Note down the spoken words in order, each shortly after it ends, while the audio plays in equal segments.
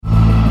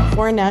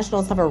Foreign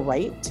nationals have a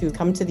right to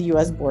come to the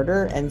U.S.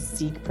 border and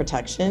seek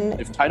protection.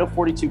 If Title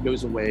 42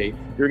 goes away,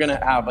 you're going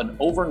to have an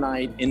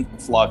overnight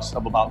influx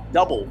of about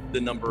double the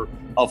number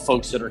of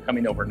folks that are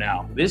coming over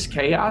now. This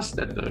chaos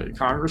that the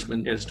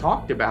congressman has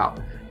talked about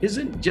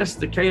isn't just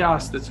the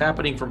chaos that's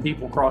happening from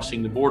people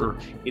crossing the border.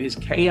 It is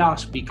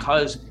chaos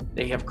because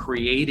they have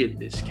created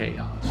this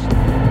chaos.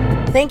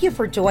 Thank you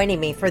for joining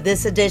me for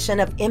this edition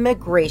of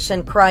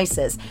Immigration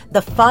Crisis,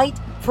 the fight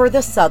for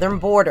the southern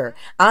border.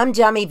 I'm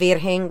Jami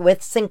Virgen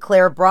with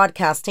Sinclair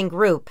Broadcasting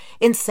Group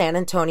in San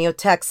Antonio,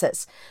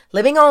 Texas.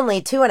 Living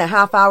only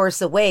 2.5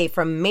 hours away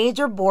from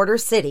major border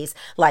cities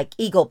like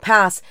Eagle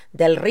Pass,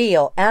 Del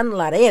Rio, and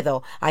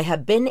Laredo, I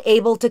have been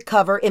able to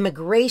cover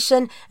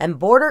immigration and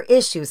border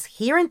issues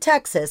here in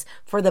Texas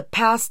for the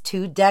past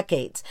 2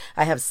 decades.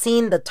 I have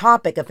seen the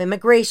topic of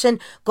immigration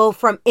go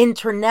from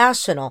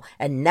international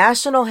and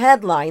national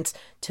headlines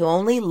to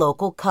only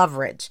local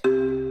coverage.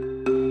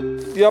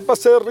 Ya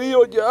pasé el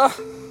río, ya.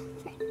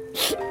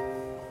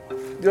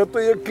 Ya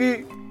estoy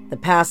aquí. The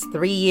past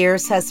 3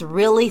 years has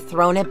really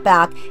thrown it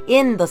back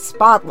in the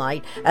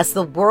spotlight as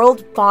the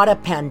world fought a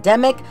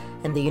pandemic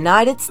and the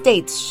United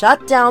States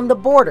shut down the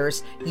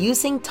borders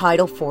using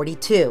Title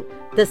 42.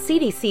 The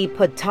CDC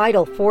put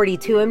Title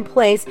 42 in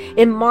place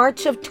in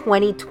March of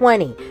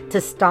 2020 to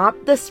stop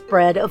the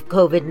spread of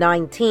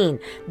COVID-19.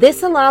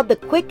 This allowed the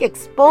quick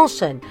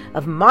expulsion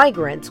of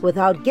migrants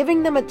without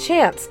giving them a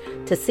chance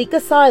to seek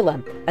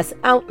asylum as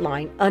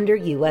outlined under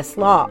U.S.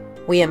 law.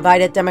 We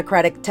invited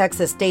Democratic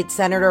Texas State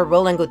Senator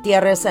Roland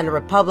Gutierrez and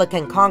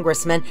Republican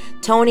Congressman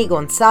Tony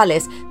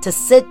Gonzalez to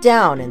sit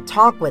down and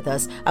talk with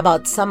us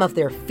about some of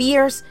their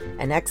fears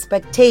and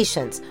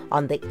expectations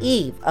on the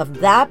eve of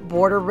that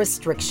border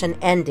restriction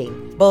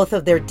ending. Both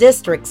of their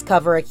districts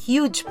cover a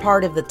huge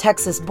part of the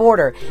Texas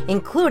border,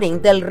 including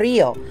Del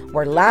Rio,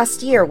 where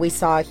last year we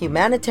saw a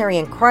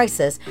humanitarian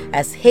crisis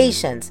as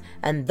Haitians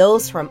and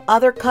those from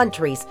other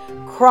countries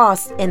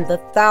crossed in the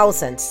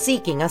thousands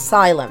seeking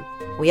asylum.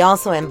 We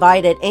also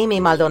invited Amy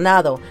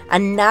Maldonado, a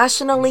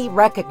nationally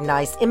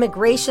recognized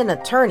immigration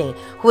attorney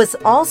who is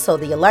also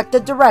the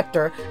elected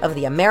director of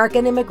the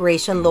American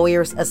Immigration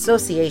Lawyers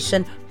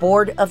Association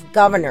Board of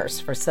Governors,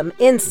 for some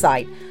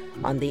insight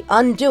on the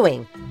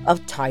undoing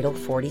of Title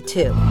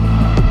 42.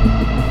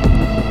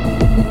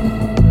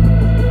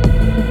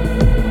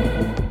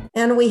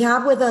 And we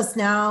have with us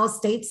now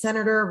State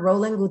Senator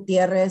Roland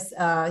Gutierrez.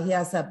 He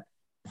has a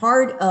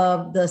part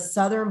of the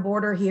southern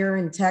border here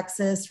in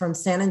Texas, from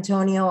San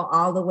Antonio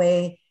all the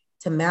way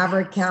to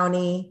Maverick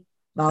County,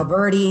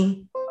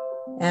 Valverde.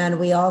 And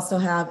we also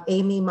have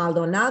Amy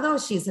Maldonado.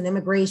 She's an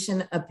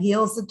immigration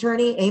appeals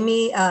attorney.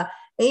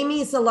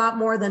 Amy's a lot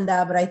more than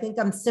that, but I think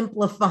I'm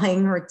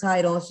simplifying her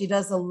title. She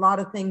does a lot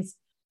of things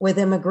with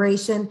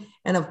immigration.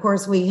 And of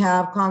course, we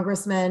have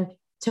Congressman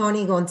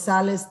Tony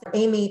Gonzalez.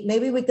 Amy,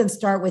 maybe we can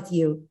start with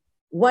you.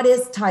 What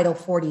is Title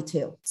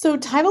 42? So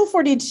Title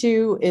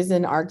 42 is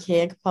an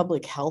archaic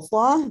public health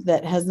law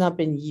that has not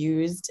been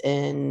used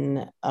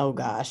in,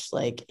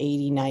 like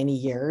 80, 90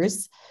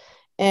 years.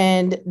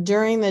 And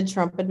during the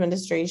Trump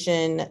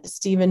administration,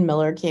 Stephen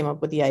Miller came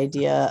up with the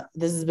idea,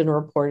 this has been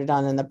reported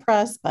on in the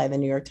press by the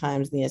New York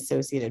Times and the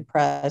Associated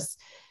Press,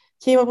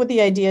 came up with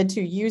the idea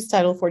to use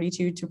Title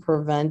 42 to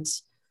prevent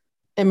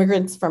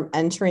immigrants from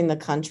entering the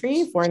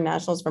country, foreign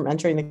nationals from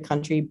entering the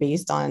country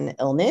based on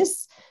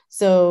illness.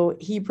 So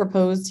he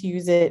proposed to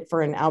use it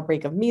for an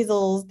outbreak of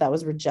measles that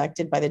was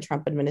rejected by the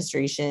Trump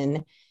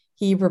administration.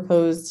 He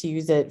proposed to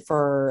use it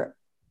for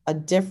a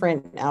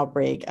different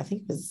outbreak. I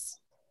can't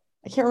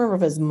remember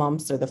if it was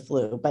mumps or the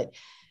flu, but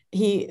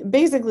he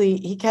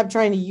kept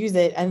trying to use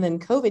it. And then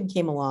COVID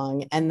came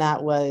along, and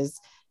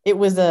it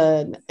was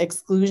an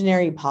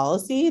exclusionary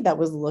policy that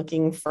was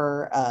looking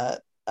for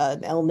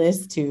an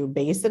illness to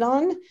base it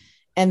on.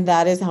 And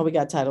that is how we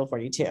got Title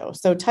 42.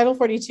 So Title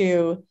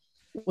 42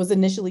 was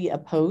initially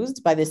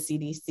opposed by the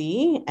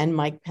CDC, and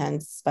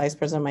Vice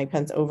President Mike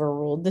Pence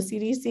overruled the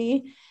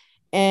CDC.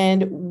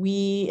 And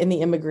we in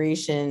the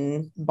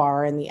immigration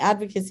bar and the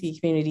advocacy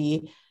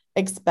community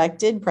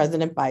expected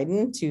President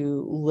Biden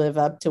to live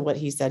up to what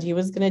he said he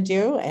was going to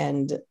do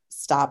and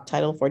stop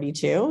Title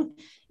 42.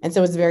 And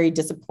so it's very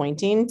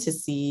disappointing to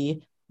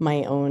see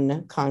my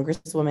own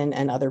congresswoman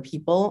and other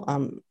people,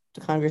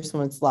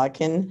 Congresswoman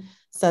Slotkin,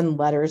 send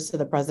letters to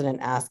the president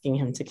asking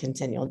him to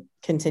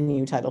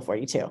continue Title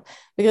 42.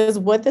 Because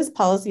what this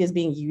policy is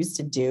being used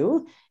to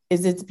do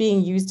is it's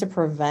being used to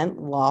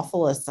prevent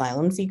lawful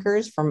asylum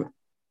seekers from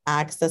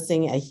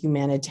accessing a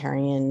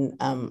humanitarian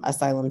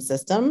asylum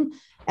system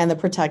and the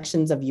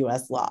protections of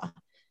U.S. law.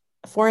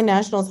 Foreign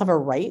nationals have a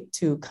right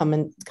to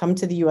come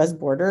to the U.S.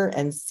 border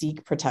and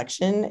seek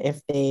protection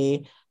if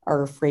they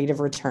are afraid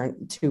of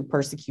return to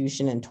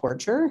persecution and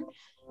torture.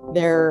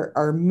 There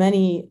are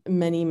many,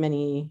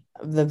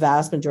 the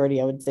vast majority,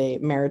 I would say,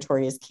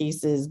 meritorious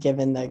cases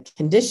given the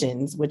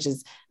conditions,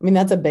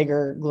 that's a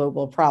bigger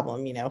global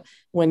problem.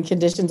 When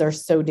conditions are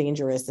so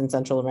dangerous in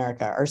Central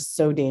America, are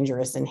so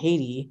dangerous in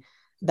Haiti,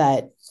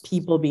 that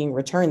people being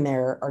returned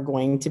there are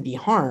going to be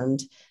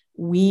harmed.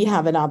 we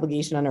have an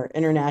obligation under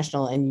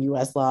international and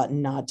US law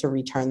not to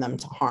return them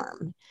to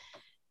harm.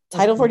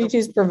 Title 42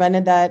 has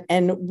prevented that.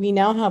 And we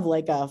now have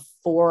like a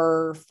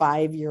 4 or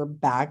 5 year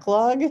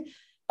backlog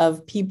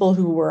of people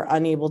who were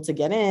unable to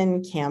get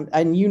in camp.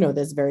 And you know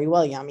this very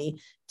well, Yami,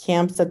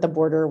 camps at the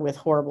border with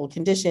horrible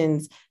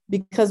conditions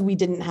because we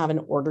didn't have an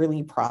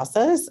orderly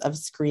process of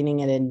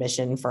screening and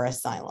admission for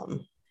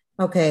asylum.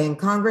 Okay, and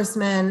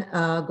Congressman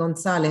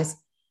Gonzalez,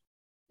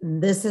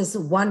 this is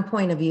one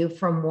point of view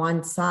from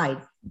one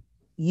side.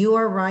 You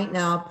are right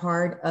now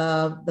part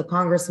of the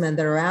congressmen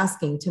that are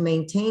asking to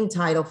maintain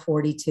Title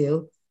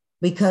 42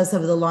 because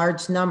of the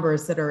large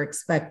numbers that are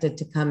expected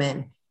to come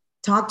in.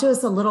 Talk to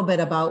us a little bit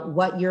about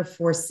what you're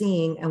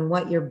foreseeing and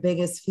what your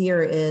biggest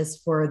fear is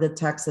for the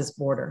Texas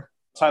border.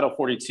 Title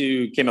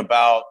 42 came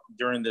about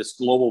during this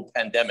global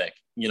pandemic.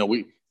 No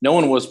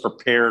one was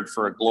prepared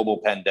for a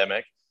global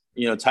pandemic.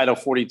 Title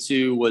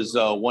 42 was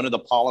one of the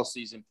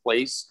policies in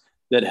place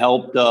that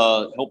helped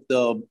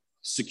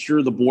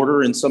secure the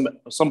border in some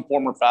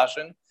form or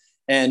fashion.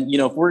 And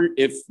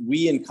if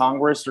we in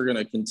Congress are going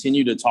to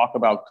continue to talk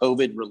about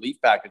COVID relief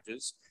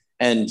packages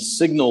and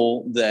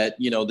signal that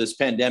this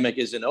pandemic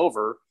isn't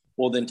over,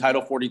 well, then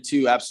Title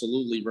 42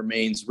 absolutely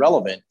remains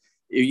relevant.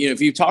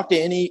 If you talk to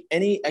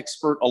any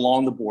expert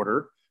along the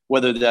border,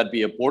 whether that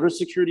be a border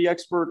security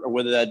expert or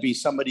whether that be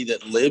somebody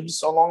that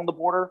lives along the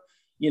border,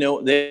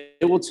 they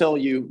will tell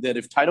you that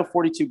if Title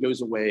 42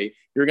 goes away,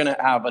 you're going to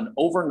have an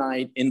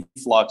overnight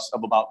influx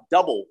of about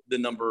double the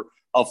number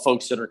of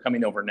folks that are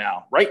coming over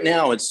now. Right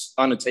now, it's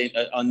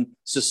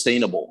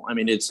unsustainable. I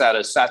mean, it's at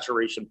a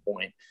saturation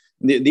point.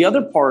 The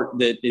other part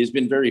that has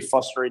been very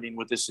frustrating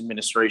with this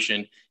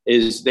administration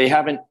is they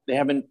haven't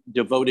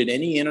devoted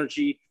any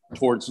energy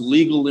towards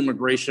legal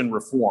immigration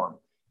reform.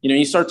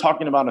 You start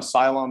talking about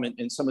asylum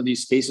in some of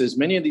these cases,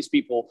 many of these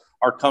people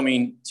are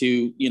coming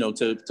to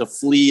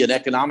flee an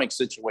economic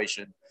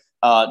situation,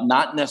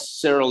 not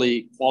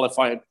necessarily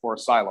qualified for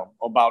asylum.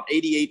 About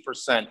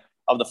 88%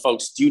 of the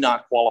folks do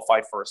not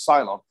qualify for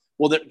asylum.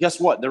 Well, guess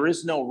what? There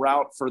is no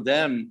route for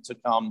them to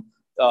come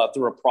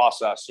through a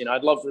process.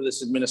 I'd love for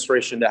this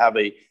administration to have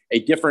a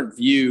different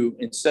view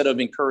instead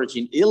of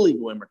encouraging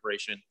illegal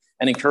immigration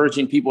and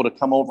encouraging people to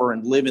come over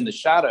and live in the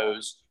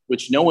shadows,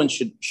 which no one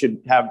should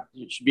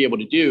be able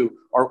to do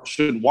or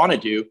should want to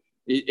do,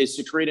 is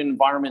to create an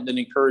environment that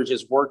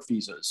encourages work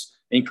visas,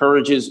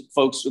 encourages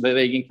folks so that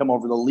they can come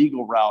over the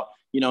legal route.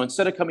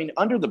 Instead of coming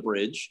under the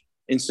bridge,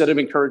 instead of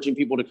encouraging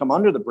people to come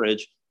under the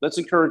bridge, let's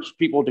encourage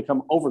people to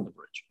come over the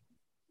bridge.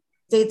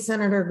 State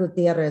Senator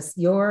Gutierrez,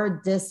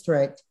 your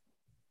district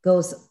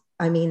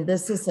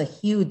this is a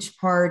huge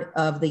part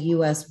of the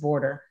U.S.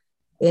 border.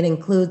 It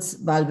includes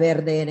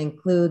Valverde, it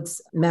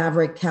includes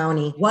Maverick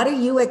County. What are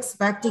you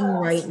expecting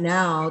right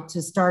now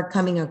to start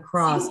coming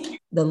across?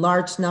 The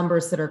large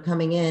numbers that are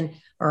coming in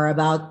are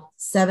about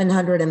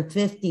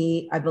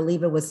 750. I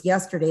believe it was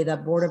yesterday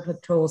that Border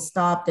Patrol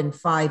stopped in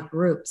 5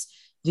 groups.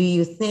 Do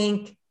you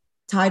think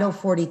Title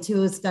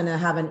 42 is going to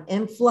have an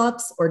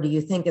influx, or do you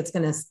think it's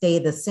going to stay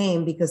the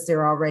same because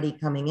they're already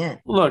coming in?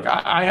 Look,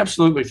 I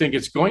absolutely think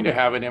it's going to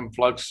have an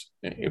influx,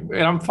 and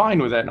I'm fine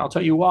with that. And I'll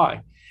tell you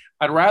why.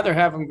 I'd rather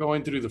have them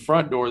going through the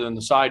front door than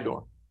the side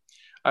door.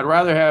 I'd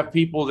rather have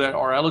people that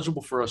are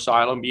eligible for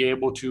asylum be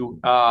able to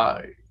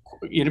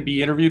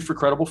be interviewed for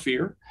credible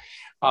fear.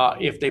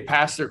 If they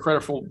pass their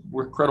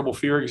credible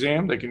fear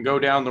exam, they can go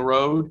down the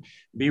road,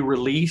 be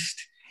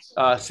released,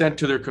 sent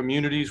to their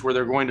communities where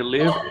they're going to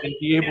live, and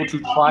be able to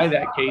try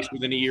that case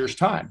within a year's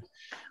time.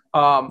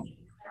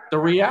 The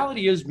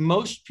reality is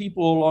most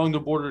people along the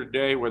border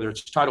today, whether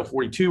it's Title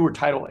 42 or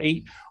Title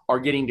 8, are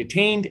getting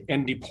detained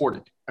and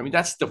deported. I mean,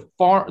 that's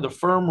the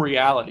firm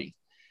reality.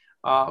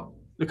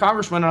 The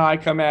congressman and I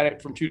come at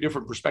it from 2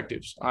 different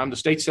perspectives. I'm the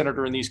state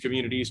senator in these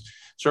communities.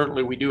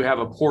 Certainly, we do have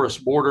a porous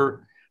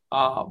border,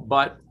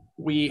 but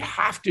we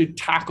have to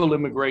tackle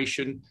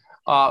immigration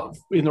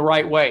in the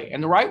right way.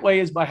 And the right way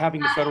is by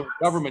having the federal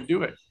government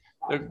do it.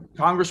 The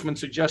congressman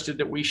suggested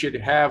that we should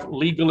have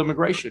legal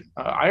immigration.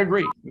 I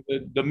agree.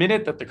 The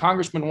minute that the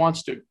congressman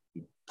wants to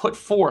put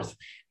forth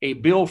a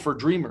bill for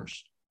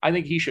dreamers, I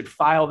think he should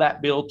file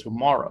that bill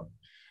tomorrow.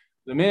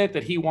 The minute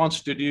that he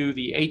wants to do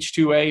the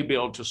H-2A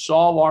bill to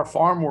solve our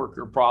farm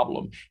worker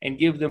problem and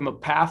give them a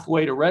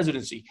pathway to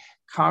residency,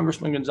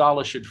 Congressman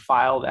Gonzalez should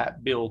file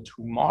that bill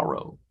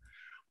tomorrow.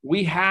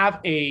 We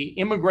have an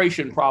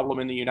immigration problem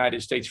in the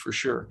United States for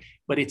sure,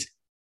 but it's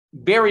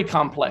very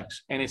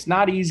complex and it's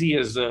not easy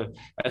as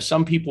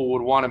some people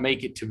would want to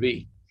make it to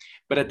be.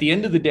 But at the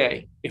end of the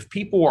day, if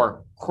people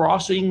are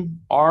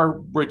crossing our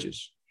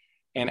bridges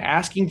and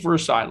asking for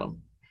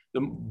asylum,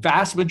 the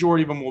vast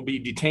majority of them will be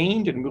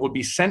detained and will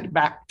be sent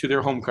back to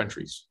their home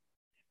countries.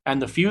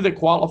 And the few that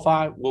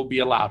qualify will be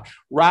allowed,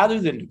 rather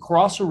than to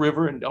cross a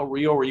river in Del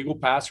Rio or Eagle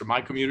Pass or my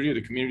community or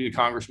the community of the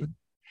congressman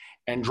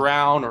and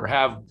drown or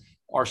have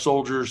our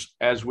soldiers,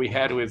 as we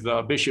had with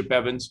Bishop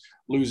Evans,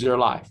 lose their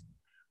life.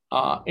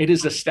 It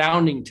is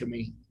astounding to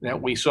me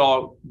that we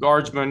saw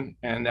guardsmen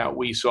and that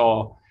we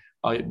saw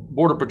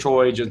Border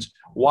Patrol agents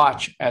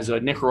watch as a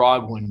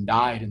Nicaraguan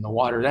died in the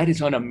water. That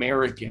is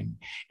un-American.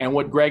 And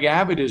what Greg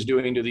Abbott is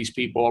doing to these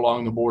people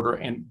along the border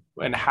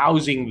and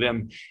housing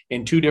them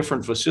in 2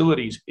 different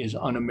facilities is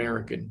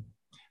un-American.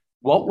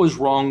 What was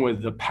wrong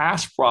with the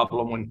past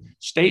problem when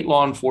state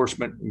law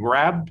enforcement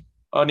grabbed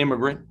an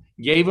immigrant,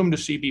 gave him to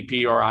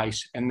CBP or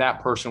ICE, and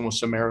that person was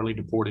summarily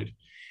deported?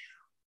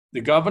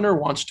 The governor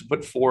wants to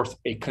put forth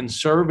a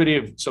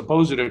conservative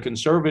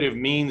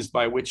means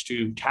by which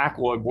to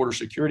tackle a border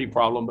security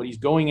problem, but he's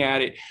going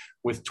at it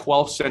with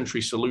 12th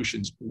century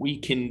solutions. We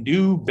can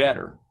do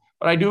better.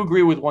 But I do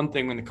agree with one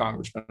thing with the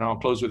congressman, and I'll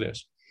close with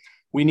this.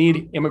 We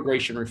need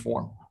immigration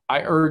reform.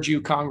 I urge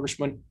you,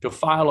 Congressman, to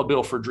file a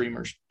bill for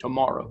Dreamers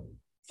tomorrow.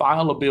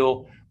 File a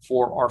bill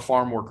for our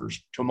farm workers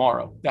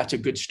tomorrow. That's a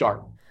good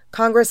start.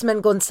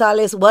 Congressman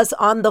Gonzalez was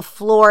on the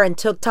floor and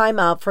took time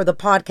out for the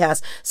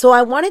podcast. So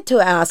I wanted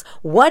to ask,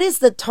 what is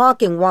the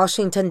talk in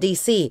Washington,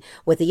 D.C.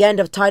 with the end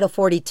of Title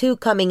 42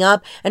 coming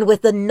up and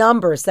with the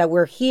numbers that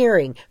we're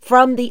hearing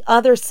from the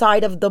other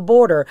side of the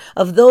border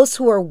of those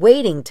who are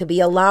waiting to be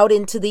allowed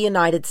into the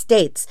United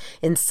States?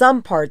 In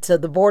some parts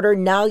of the border,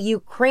 now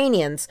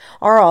Ukrainians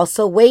are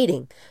also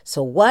waiting.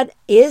 So what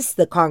is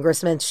the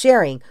congressman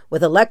sharing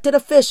with elected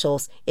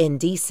officials in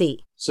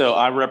D.C.? So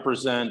I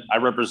represent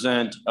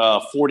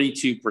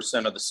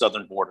 42% of the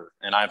southern border,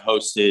 and I've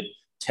hosted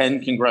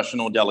 10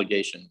 congressional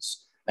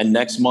delegations. And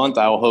next month,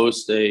 I'll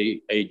host a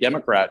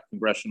Democrat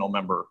congressional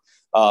member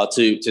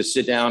to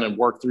sit down and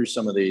work through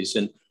some of these.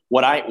 And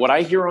what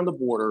I hear on the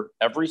border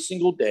every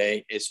single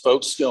day is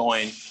folks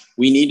going,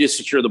 we need to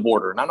secure the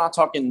border. And I'm not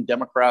talking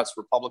Democrats,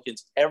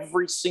 Republicans.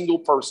 Every single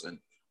person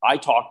I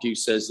talk to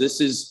says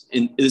this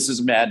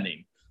is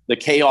maddening. The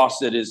chaos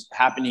that is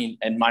happening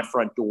at my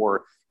front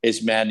door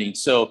is maddening.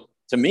 So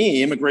to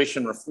me,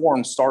 immigration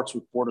reform starts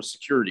with border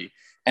security.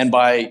 And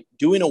by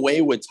doing away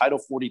with Title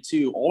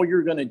 42, all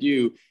you're going to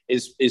do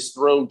is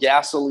throw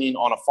gasoline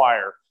on a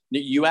fire.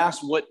 You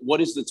asked what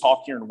is the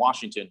talk here in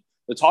Washington?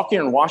 The talk here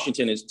in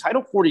Washington is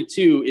Title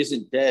 42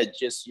 isn't dead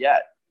just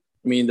yet.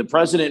 I mean, the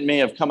president may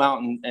have come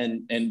out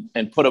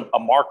and put a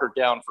marker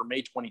down for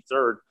May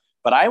 23rd,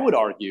 but I would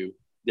argue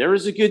there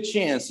is a good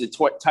chance that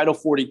Title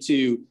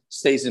 42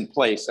 stays in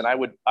place. And I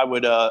would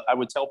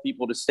tell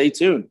people to stay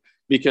tuned,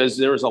 because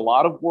there is a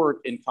lot of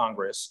work in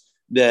Congress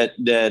that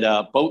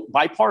both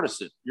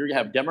bipartisan, you're going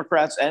to have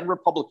Democrats and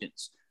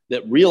Republicans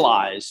that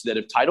realize that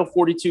if Title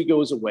 42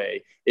 goes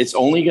away, it's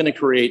only going to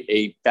create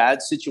a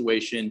bad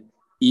situation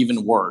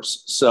even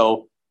worse.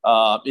 So,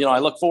 I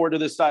look forward to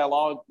this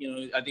dialogue.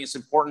 I think it's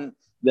important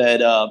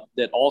that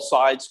all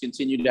sides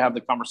continue to have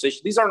the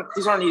conversation. These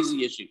aren't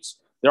easy issues.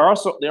 They're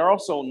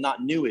also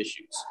not new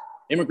issues.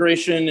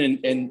 Immigration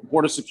and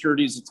border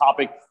security is a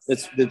topic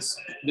that's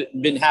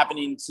been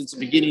happening since the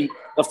beginning,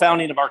 the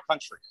founding of our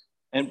country.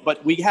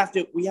 But we have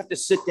to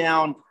sit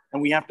down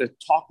and we have to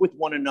talk with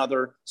one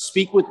another,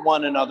 speak with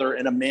one another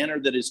in a manner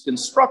that is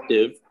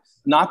constructive,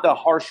 not the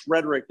harsh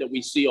rhetoric that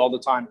we see all the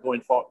time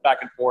going back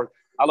and forth.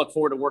 I look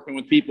forward to working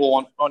with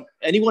people on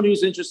anyone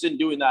who's interested in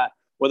doing that,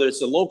 whether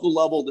it's the local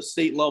level, the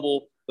state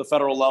level, the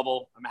federal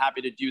level. I'm happy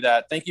to do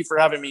that. Thank you for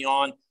having me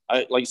on.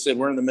 Like I said,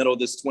 we're in the middle of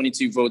this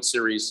 22 vote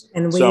series,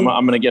 so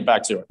I'm going to get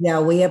back to it. Yeah,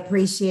 we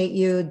appreciate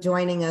you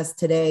joining us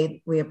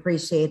today. We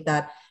appreciate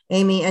that,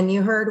 Amy. And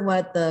you heard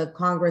what the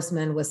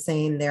congressman was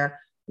saying there.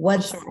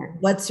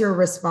 What's your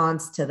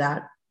response to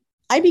that?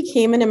 I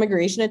became an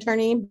immigration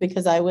attorney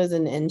because I was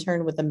an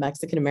intern with the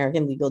Mexican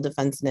American Legal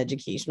Defense and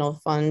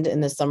Educational Fund in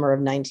the summer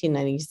of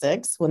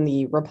 1996 when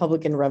the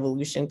Republican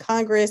Revolution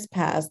Congress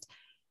passed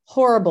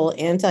horrible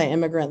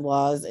anti-immigrant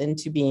laws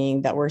into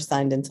being that were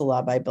signed into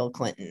law by Bill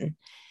Clinton.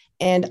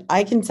 And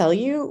I can tell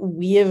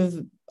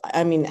you,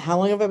 how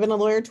long have I been a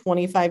lawyer?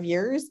 25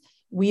 years.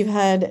 We've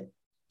had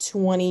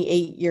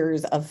 28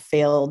 years of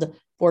failed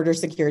border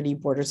security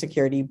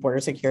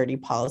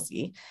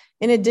policy.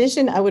 In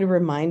addition, I would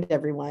remind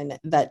everyone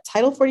that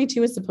Title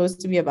 42 is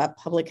supposed to be about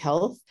public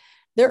health.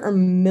 There are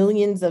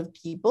millions of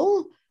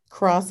people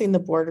crossing the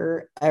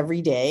border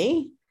every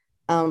day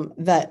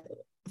that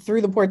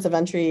through the ports of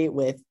entry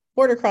with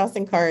border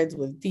crossing cards,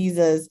 with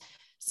visas.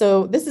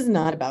 So this is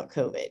not about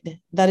COVID.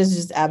 That is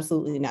just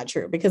absolutely not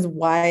true, because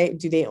why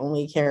do they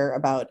only care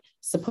about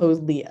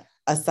supposedly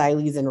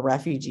asylees and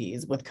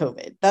refugees with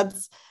COVID?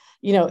 That's,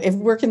 if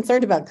we're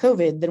concerned about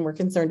COVID, then we're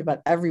concerned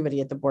about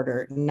everybody at the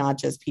border, not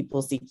just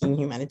people seeking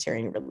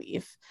humanitarian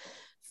relief.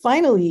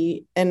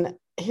 Finally, and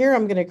here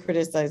I'm going to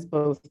criticize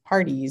both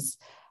parties,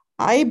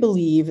 I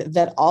believe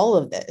that all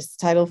of this,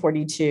 Title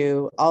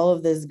 42, all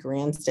of this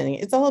grandstanding,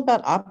 it's all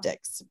about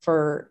optics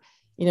for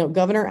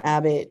Governor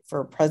Abbott,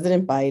 for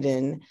President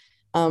Biden.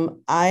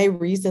 I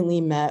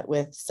recently met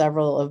with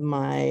several of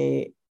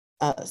my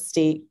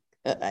state,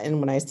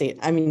 and when I state,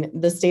 I mean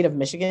the state of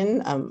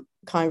Michigan,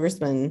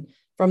 congressmen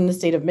from the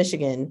state of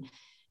Michigan.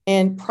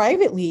 And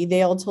privately,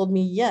 they all told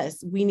me,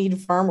 yes, we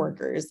need farm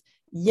workers.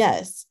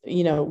 Yes,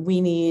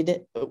 we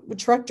need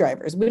truck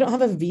drivers. We don't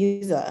have a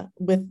visa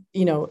with,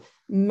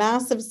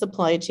 massive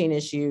supply chain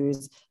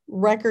issues,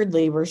 record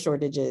labor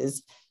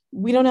shortages.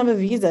 we don't have a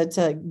visa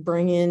to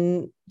bring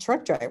in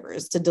truck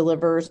drivers to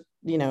deliver,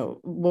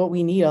 what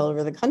we need all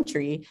over the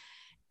country.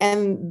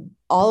 And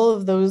all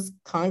of those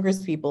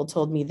Congress people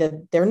told me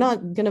that they're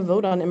not going to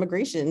vote on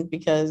immigration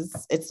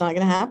because it's not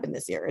going to happen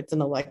this year. It's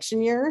an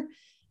election year.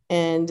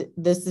 And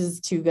this is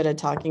too good a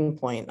talking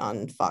point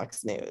on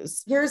Fox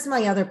News. Here's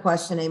my other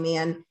question, Amy,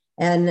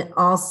 and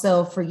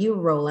also for you,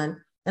 Roland.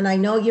 And I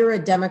know you're a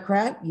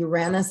Democrat. You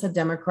ran as a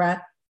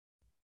Democrat.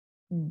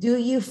 Do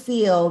you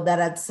feel that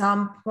at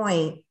some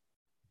point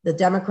the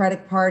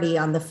Democratic Party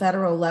on the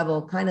federal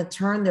level kind of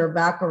turned their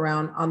back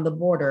around on the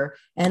border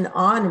and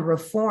on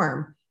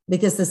reform?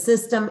 Because the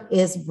system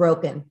is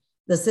broken.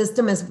 The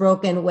system is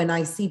broken when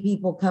I see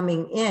people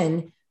coming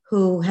in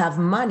who have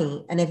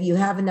money. And if you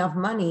have enough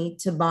money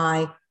to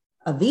buy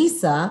a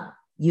visa,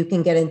 you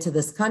can get into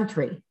this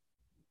country.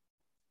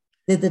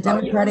 Did the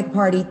Democratic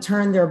Party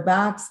turn their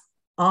backs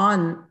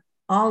on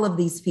all of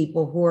these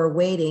people who are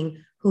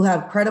waiting, who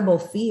have credible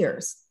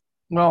fears?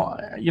 Well,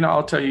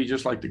 I'll tell you,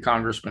 just like the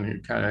congressman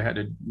who kind of had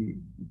to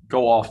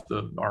go off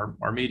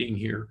our meeting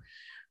here,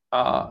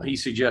 he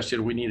suggested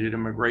we needed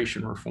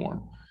immigration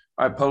reform.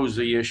 I posed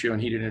the issue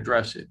and he didn't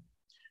address it.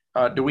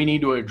 Do we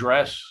need to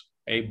address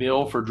a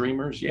bill for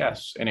dreamers?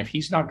 Yes. And if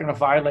he's not going to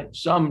file it,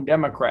 some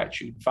Democrat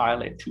should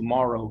file it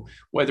tomorrow.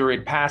 Whether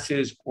it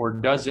passes or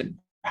doesn't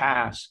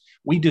pass,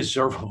 we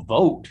deserve a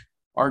vote.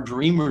 Our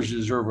dreamers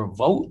deserve a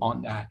vote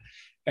on that.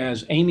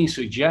 As Amy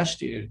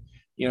suggested,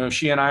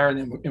 she and I are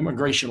the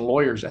immigration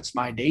lawyers. That's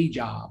my day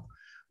job.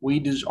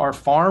 Our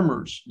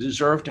farmers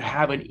deserve to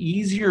have an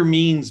easier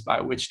means by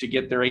which to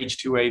get their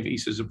H-2A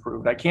visas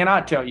approved. I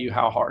cannot tell you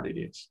how hard it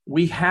is.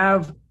 We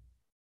have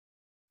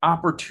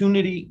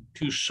opportunity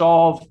to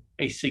solve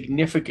a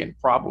significant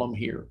problem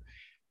here.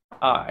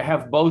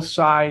 Have both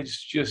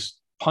sides just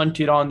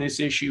punted on this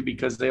issue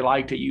because they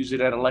like to use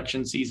it at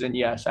election season?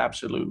 Yes,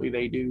 absolutely,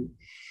 they do.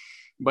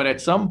 But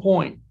at some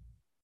point,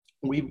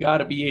 we've got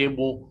to be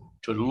able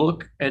to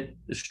look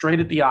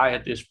straight at the eye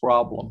at this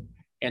problem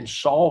and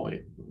solve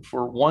it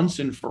for once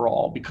and for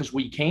all, because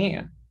we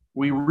can.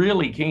 We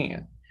really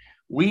can.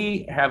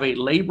 We have a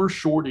labor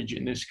shortage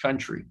in this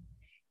country,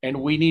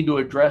 and we need to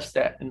address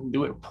that and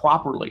do it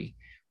properly.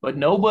 But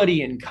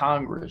nobody in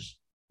Congress,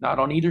 not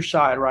on either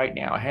side right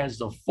now, has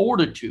the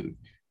fortitude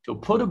to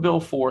put a bill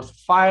forth,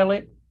 file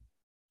it,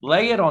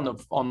 lay it on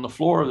the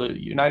floor of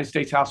the United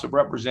States House of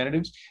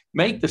Representatives,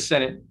 make the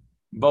Senate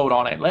vote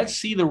on it. Let's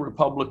see the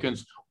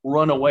Republicans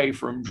run away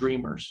from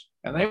dreamers,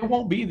 and they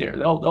won't be there.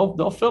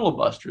 They'll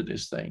filibuster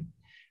this thing,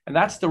 and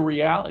that's the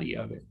reality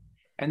of it,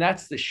 and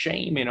that's the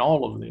shame in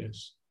all of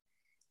this.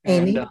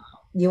 Amy,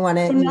 you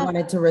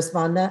wanted to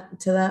respond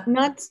to that?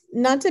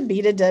 Not to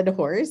beat a dead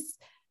horse,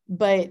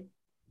 but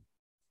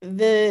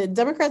the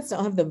Democrats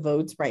don't have the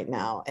votes right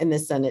now in the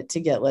Senate to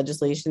get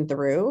legislation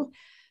through,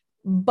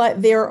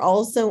 but they're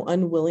also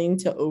unwilling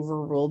to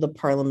overrule the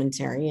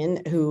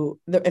parliamentarian who,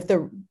 if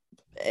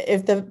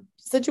the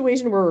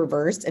situation were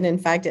reversed, and in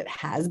fact it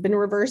has been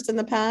reversed in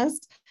the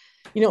past,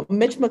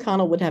 Mitch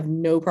McConnell would have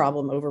no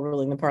problem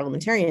overruling the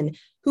parliamentarian,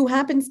 who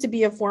happens to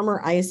be a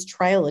former ICE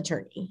trial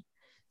attorney.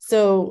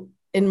 So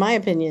in my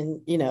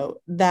opinion,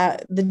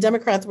 that the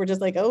Democrats were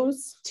just like, oh,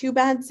 it's too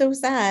bad, so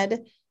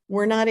sad,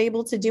 we're not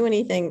able to do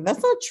anything.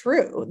 That's not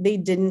true. They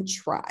didn't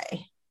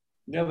try.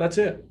 Yeah, that's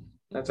it.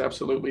 That's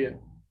absolutely it.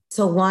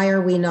 So why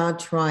are we not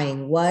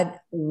trying? What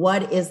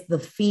is the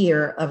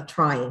fear of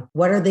trying?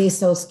 What are they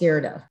so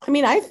scared of? I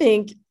mean, I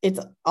think it's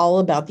all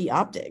about the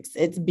optics.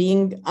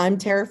 I'm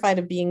terrified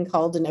of being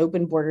called an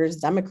open borders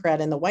Democrat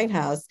in the White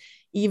House,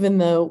 even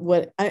though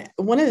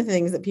one of the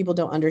things that people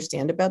don't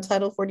understand about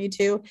Title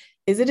 42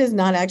 is it is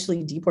not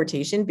actually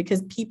deportation,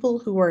 because people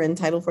who are in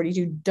Title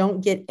 42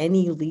 don't get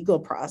any legal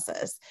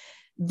process.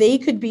 They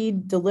could be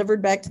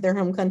delivered back to their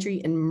home country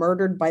and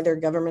murdered by their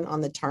government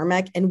on the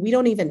tarmac, and we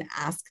don't even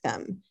ask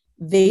them.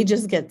 They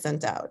just get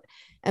sent out.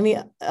 And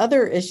the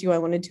other issue I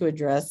wanted to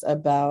address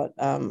about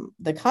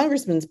the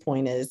congressman's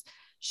point is,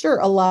 sure,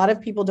 a lot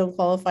of people don't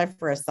qualify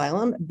for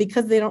asylum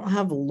because they don't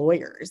have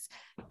lawyers.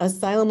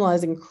 Asylum law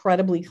is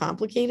incredibly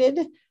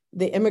complicated.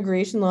 The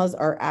immigration laws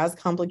are as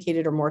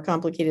complicated or more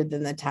complicated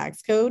than the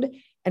tax code.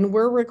 And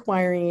we're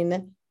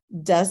requiring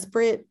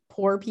desperate,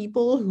 poor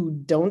people who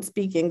don't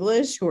speak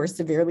English, who are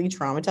severely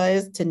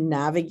traumatized, to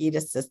navigate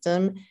a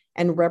system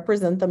and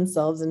represent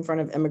themselves in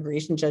front of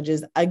immigration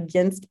judges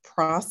against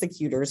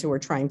prosecutors who are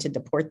trying to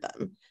deport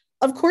them.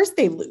 Of course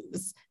they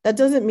lose. That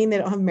doesn't mean they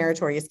don't have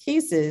meritorious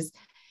cases.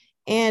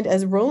 And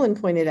as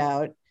Roland pointed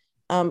out,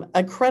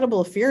 a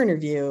credible fear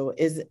interview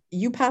is,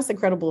 you pass a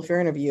credible fear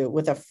interview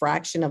with a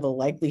fraction of a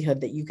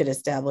likelihood that you could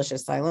establish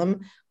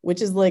asylum,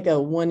 which is like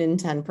a 1 in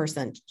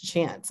 10%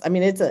 chance. I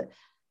mean, it's a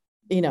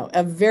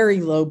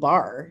very low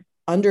bar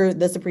under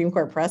the Supreme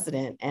Court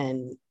precedent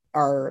and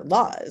our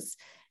laws.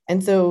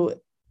 And so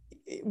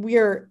we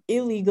are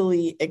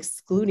illegally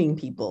excluding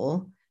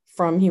people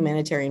from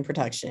humanitarian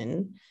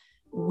protection.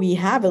 We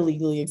have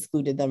illegally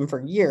excluded them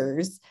for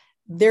years.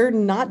 they're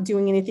not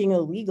doing anything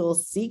illegal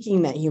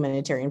seeking that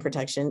humanitarian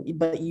protection,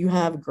 but you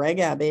have Greg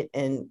Abbott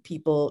and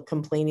people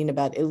complaining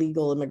about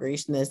illegal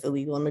immigration this,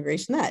 illegal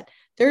immigration that.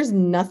 There's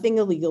nothing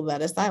illegal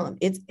about asylum.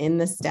 It's in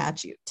the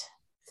statute.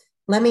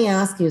 Let me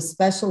ask you,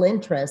 special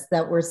interests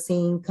that we're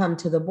seeing come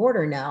to the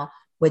border now,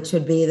 which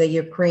would be the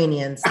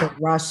Ukrainians, the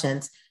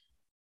Russians.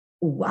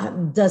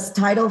 Does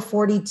Title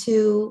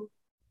 42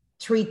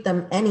 treat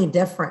them any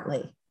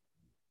differently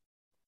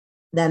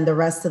than the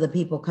rest of the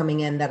people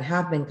coming in that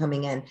have been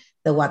coming in,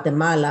 the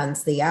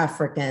Guatemalans, the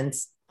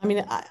Africans? I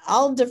mean,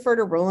 I'll defer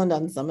to Roland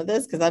on some of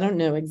this because I don't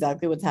know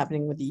exactly what's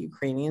happening with the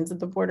Ukrainians at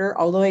the border,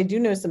 although I do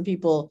know some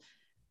people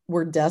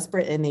were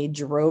desperate and they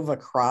drove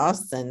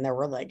across and there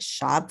were like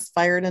shots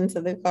fired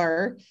into the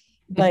car.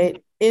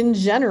 But in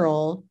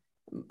general,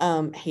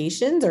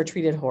 Haitians are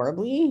treated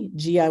horribly.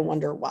 Gee, I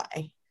wonder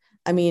why.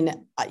 I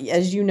mean,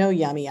 as you know,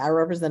 Yami, I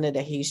represented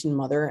a Haitian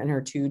mother and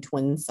her 2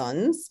 twin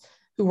sons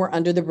who were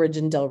under the bridge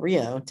in Del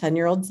Rio,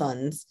 10-year-old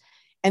sons.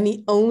 And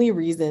the only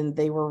reason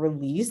they were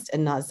released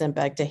and not sent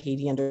back to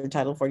Haiti under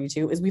Title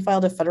 42 is we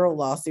filed a federal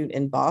lawsuit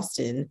in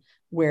Boston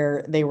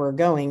where they were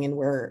going and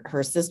where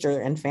her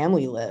sister and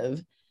family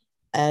live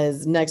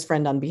as next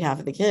friend on behalf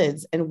of the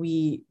kids. And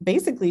we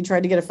basically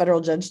tried to get a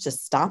federal judge to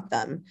stop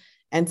them.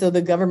 And so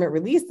the government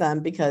released them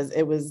because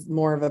it was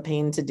more of a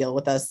pain to deal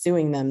with us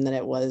suing them than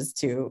it was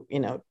to,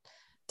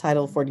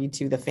 Title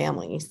 42 the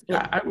families.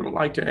 Yeah, I would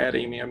like to add,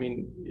 Amy. I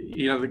mean,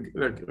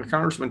 the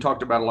congressman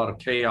talked about a lot of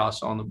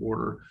chaos on the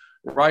border,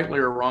 rightly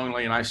or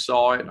wrongly, and I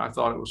saw it, and I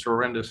thought it was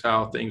horrendous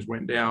how things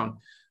went down.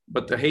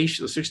 But the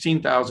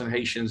 16,000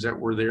 Haitians that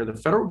were there, the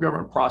federal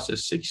government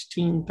processed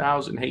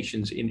 16,000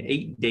 Haitians in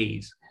 8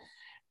 days.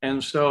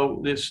 And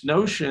so this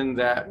notion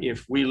that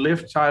if we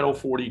lift Title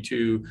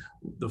 42,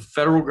 the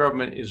federal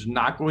government is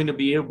not going to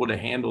be able to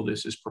handle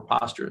this is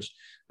preposterous.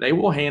 They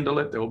will handle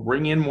it. They'll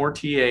bring in more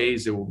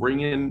TAs. They will bring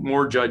in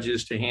more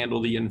judges to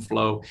handle the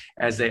inflow,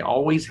 as they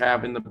always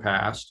have in the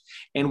past.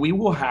 And we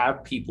will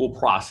have people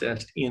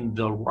processed in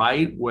the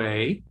right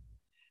way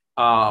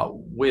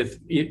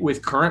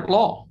with current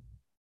law.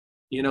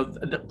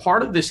 The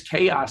part of this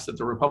chaos that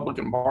the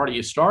Republican Party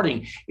is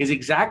starting is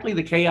exactly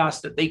the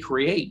chaos that they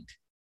create.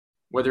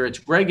 Whether it's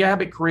Greg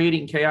Abbott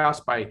creating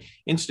chaos by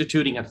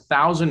instituting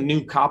 1,000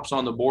 new cops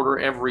on the border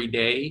every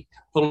day,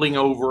 pulling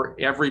over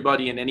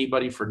everybody and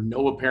anybody for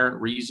no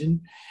apparent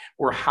reason,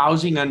 or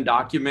housing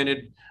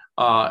undocumented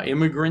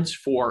immigrants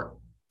for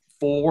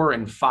 4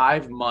 and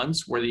 5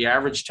 months, where the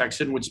average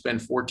Texan would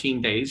spend 14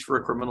 days for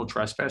a criminal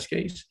trespass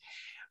case.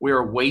 We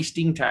are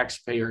wasting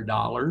taxpayer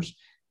dollars.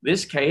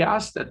 This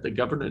chaos that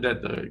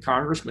the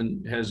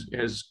congressman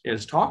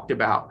has talked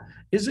about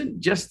isn't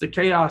just the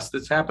chaos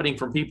that's happening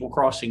from people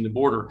crossing the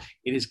border.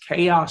 It is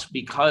chaos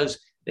because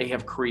they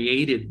have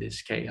created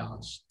this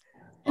chaos.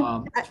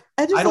 Title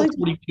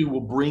 42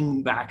 will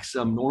bring back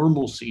some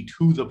normalcy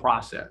to the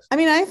process. I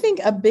mean, I think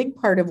a big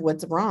part of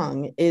what's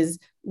wrong is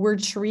we're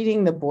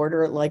treating the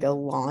border like a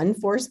law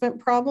enforcement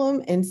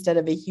problem instead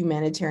of a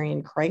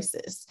humanitarian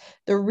crisis.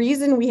 The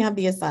reason we have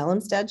the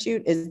asylum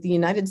statute is the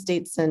United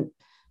States sent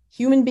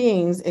human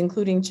beings,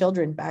 including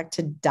children, back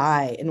to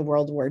die in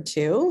World War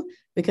II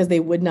because they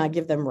would not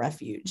give them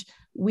refuge.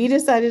 We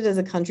decided as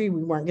a country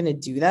we weren't going to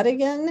do that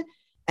again.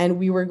 And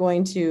we were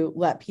going to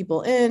let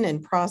people in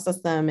and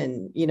process them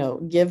and,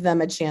 give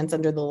them a chance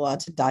under the law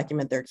to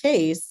document their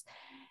case.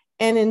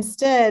 And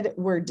instead,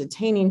 we're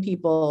detaining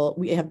people.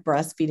 We have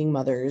breastfeeding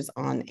mothers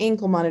on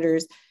ankle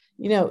monitors.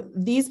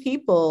 These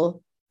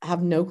people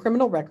have no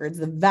criminal records.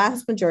 The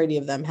vast majority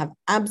of them have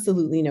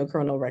absolutely no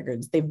criminal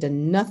records. They've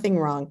done nothing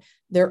wrong.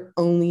 They're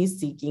only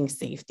seeking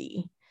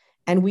safety.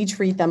 And we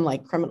treat them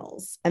like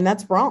criminals. And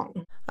that's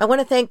wrong. I want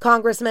to thank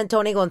Congressman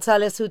Tony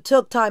Gonzalez, who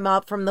took time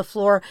out from the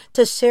floor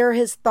to share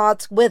his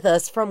thoughts with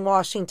us from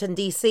Washington,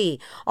 D.C.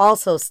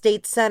 Also,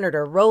 State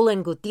Senator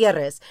Roland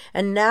Gutierrez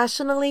and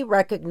nationally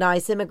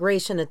recognized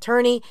immigration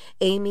attorney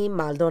Amy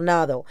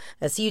Maldonado.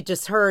 As you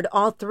just heard,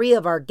 all 3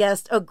 of our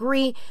guests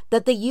agree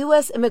that the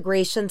U.S.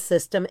 immigration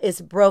system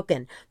is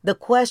broken. The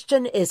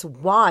question is,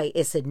 why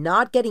is it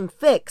not getting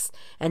fixed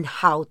and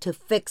how to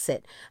fix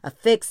it? A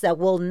fix that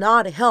will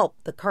not help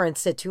the current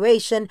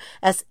situation,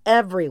 as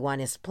everyone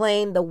is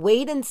playing the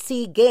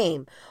wait-and-see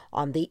game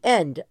on the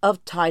end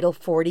of Title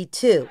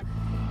 42.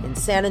 In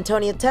San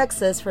Antonio,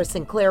 Texas, for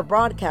Sinclair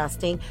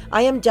Broadcasting,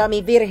 I am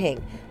Yami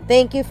Virgen.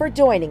 Thank you for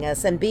joining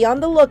us, and be on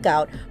the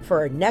lookout for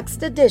our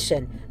next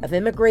edition of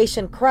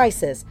Immigration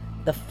Crisis,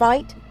 the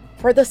Fight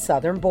for the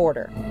Southern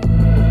Border.